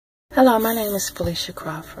Hello, my name is Felicia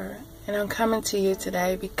Crawford, and I'm coming to you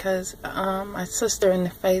today because my sister in the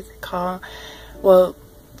faith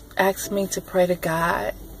asked me to pray to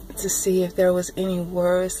God to see if there was any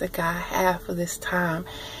words that God had for this time.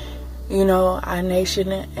 You know, our nation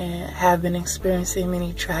have been experiencing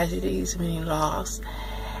many tragedies, many loss,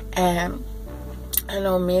 and I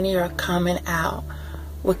know many are coming out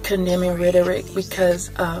with condemning rhetoric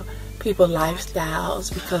because of people's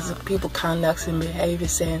lifestyles, because of people's conducts and behavior,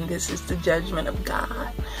 saying this is the judgment of God.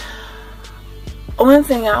 One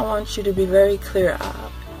thing I want you to be very clear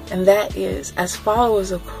of, and that is, as followers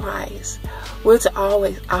of Christ, we're to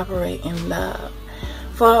always operate in love.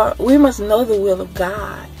 For we must know the will of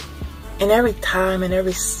God in every time and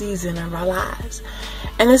every season of our lives.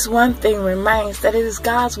 And this one thing remains, that it is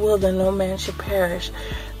God's will that no man should perish,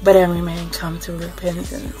 but every man come to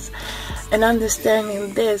repentance. And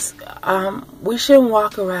understanding this, we shouldn't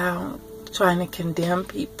walk around trying to condemn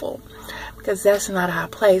people, because that's not our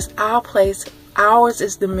place. Ours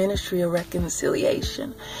is the ministry of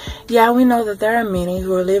reconciliation. Yeah, we know that there are many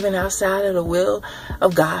who are living outside of the will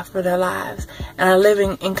of God for their lives and are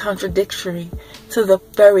living in contradictory to the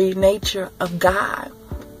very nature of God.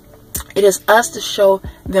 It is us to show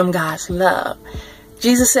them God's love.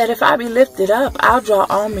 Jesus said, if I be lifted up, I'll draw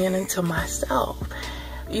all men into myself.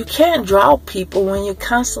 You can't draw people when you're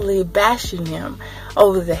constantly bashing them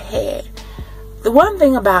over the head. The one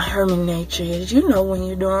thing about human nature is you know when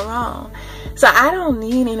you're doing wrong. So I don't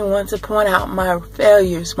need anyone to point out my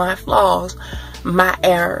failures, my flaws, my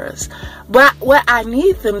errors. But what I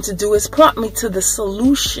need them to do is point me to the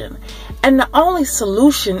solution. And the only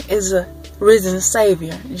solution is a risen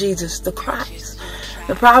Savior, Jesus the Christ.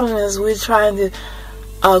 The problem is we're trying to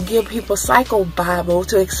give people psycho Bible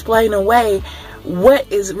to explain away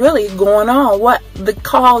what is really going on, what the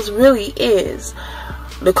cause really is.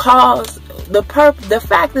 The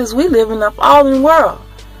fact is we live in a fallen world,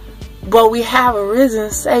 but we have a risen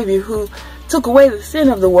Savior who took away the sin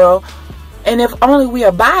of the world, and if only we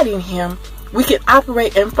abide in Him, we can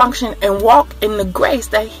operate and function and walk in the grace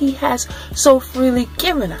that He has so freely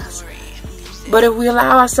given us. But if we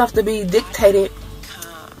allow ourselves to be dictated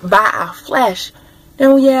by our flesh,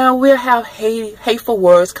 then we'll have hateful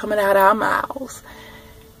words coming out of our mouths.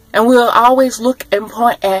 And we'll always look and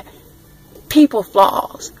point at people's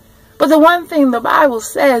flaws. But the one thing the Bible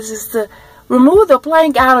says is to remove the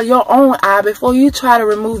plank out of your own eye before you try to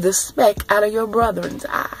remove the speck out of your brethren's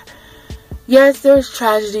eye. Yes, there's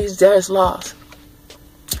tragedies, there's loss.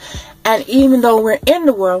 And even though we're in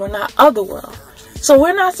the world, we're not of the world. So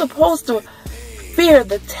we're not supposed to fear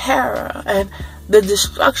the terror and the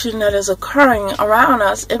destruction that is occurring around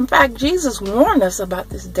us. In fact, Jesus warned us about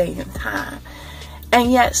this day and time.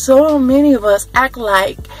 And yet so many of us act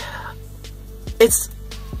like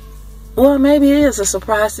maybe it is a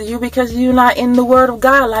surprise to you because you're not in the Word of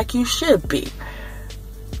God like you should be.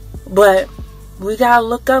 But we got to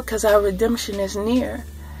look up because our redemption is near.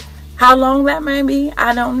 How long that may be,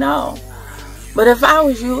 I don't know. But if I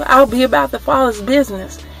was you, I'll be about the Father's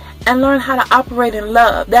business and learn how to operate in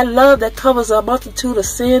love. That love that covers a multitude of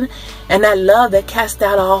sin, and that love that casts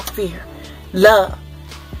out all fear. Love.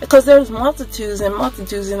 Because there's multitudes and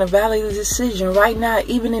multitudes in the valley of decision right now,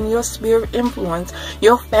 even in your sphere of influence,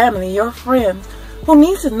 your family, your friends, who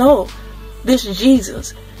need to know this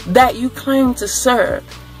Jesus that you claim to serve.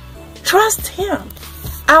 Trust Him.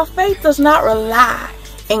 Our faith does not rely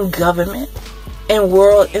in government and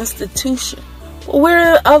world institution.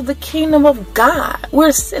 We're of the kingdom of God.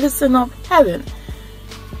 We're citizens of heaven.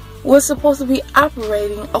 We're supposed to be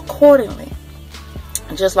operating accordingly.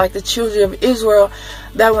 Just like the children of Israel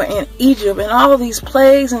that were in Egypt, and all these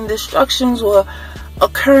plagues and destructions were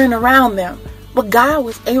occurring around them. But God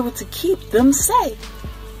was able to keep them safe.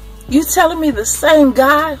 You telling me the same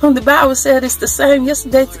God whom the Bible said is the same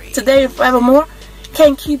yesterday, today, and forevermore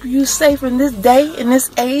can't keep you safe in this day, in this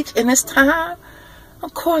age, in this time?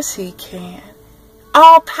 Of course He can.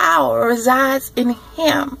 All power resides in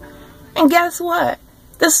Him. And guess what?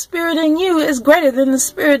 The spirit in you is greater than the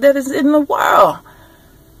spirit that is in the world.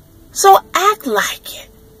 So act like it.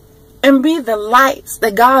 And be the lights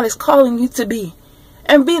that God is calling you to be.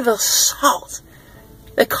 And be the salt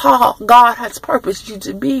that God has purposed you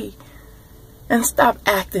to be. And stop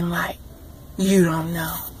acting like you don't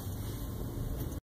know.